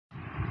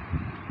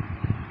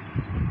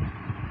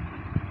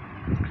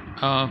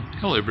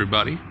Hello,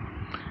 everybody.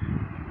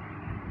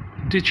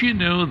 Did you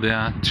know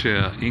that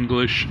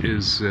English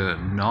is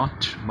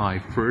not my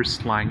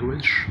first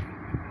language?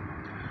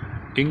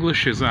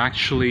 English is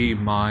actually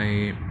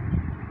my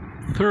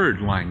third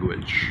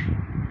language.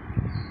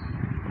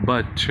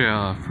 But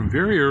from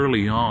very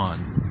early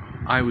on,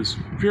 I was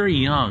very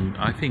young,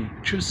 I think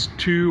just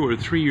 2 or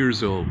 3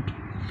 years old,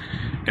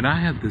 and I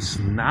had this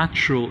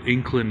natural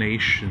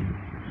inclination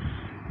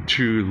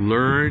to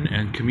learn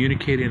and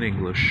communicate in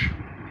English.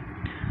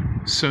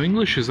 So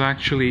English is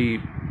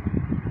actually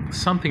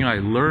something I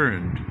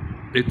learned.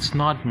 It's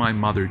not my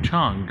mother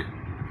tongue,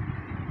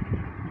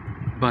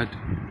 but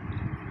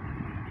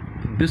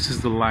this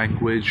is the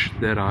language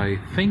that I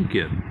think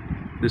in.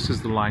 This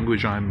is the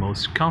language I'm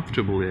most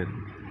comfortable in.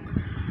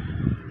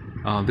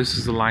 This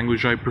is the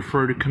language I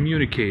prefer to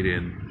communicate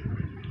in.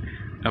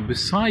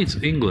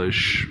 Besides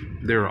English,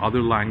 there are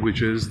other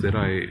languages that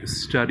I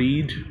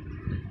studied,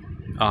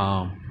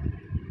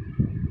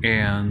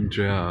 and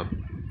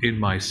in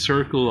my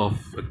circle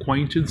of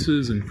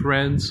acquaintances and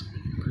friends,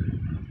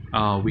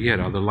 we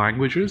had other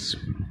languages.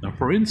 Now,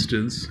 for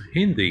instance,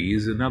 Hindi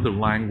is another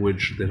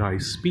language that I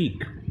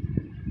speak.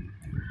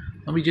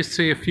 Let me just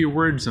say a few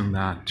words on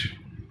that.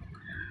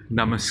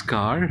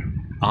 नमस्कार,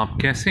 आप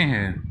कैसे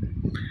हैं?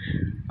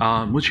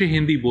 मुझे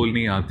हिंदी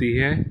बोलनी आती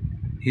है.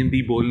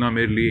 हिंदी बोलना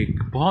मेरे लिए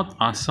एक बहुत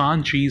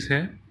आसान चीज़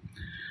है.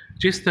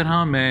 जिस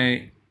तरह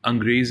मैं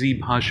अंग्रेज़ी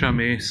भाषा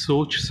में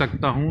सोच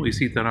सकता हूँ,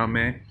 इसी तरह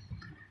मैं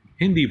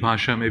हिंदी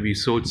भाषा में भी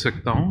सोच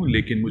सकता हूँ,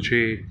 लेकिन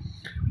मुझे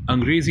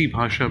अंग्रेज़ी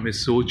भाषा में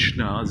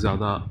सोचना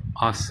ज़्यादा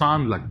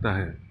आसान लगता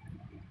है.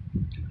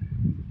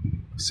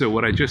 So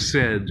what I just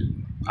said,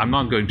 I'm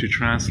not going to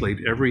translate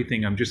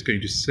everything. I'm just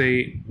going to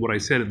say what I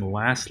said in the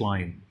last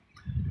line,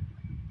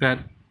 that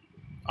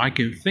I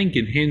can think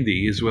in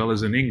Hindi as well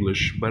as in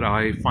English, but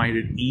I find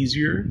it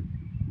easier.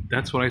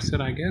 That's what I said,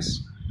 I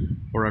guess.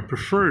 Or I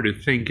prefer to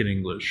think in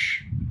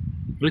English.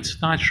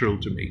 It's natural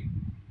to me.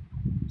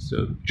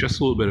 So just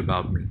a little bit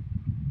about me.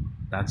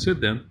 That's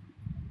it then.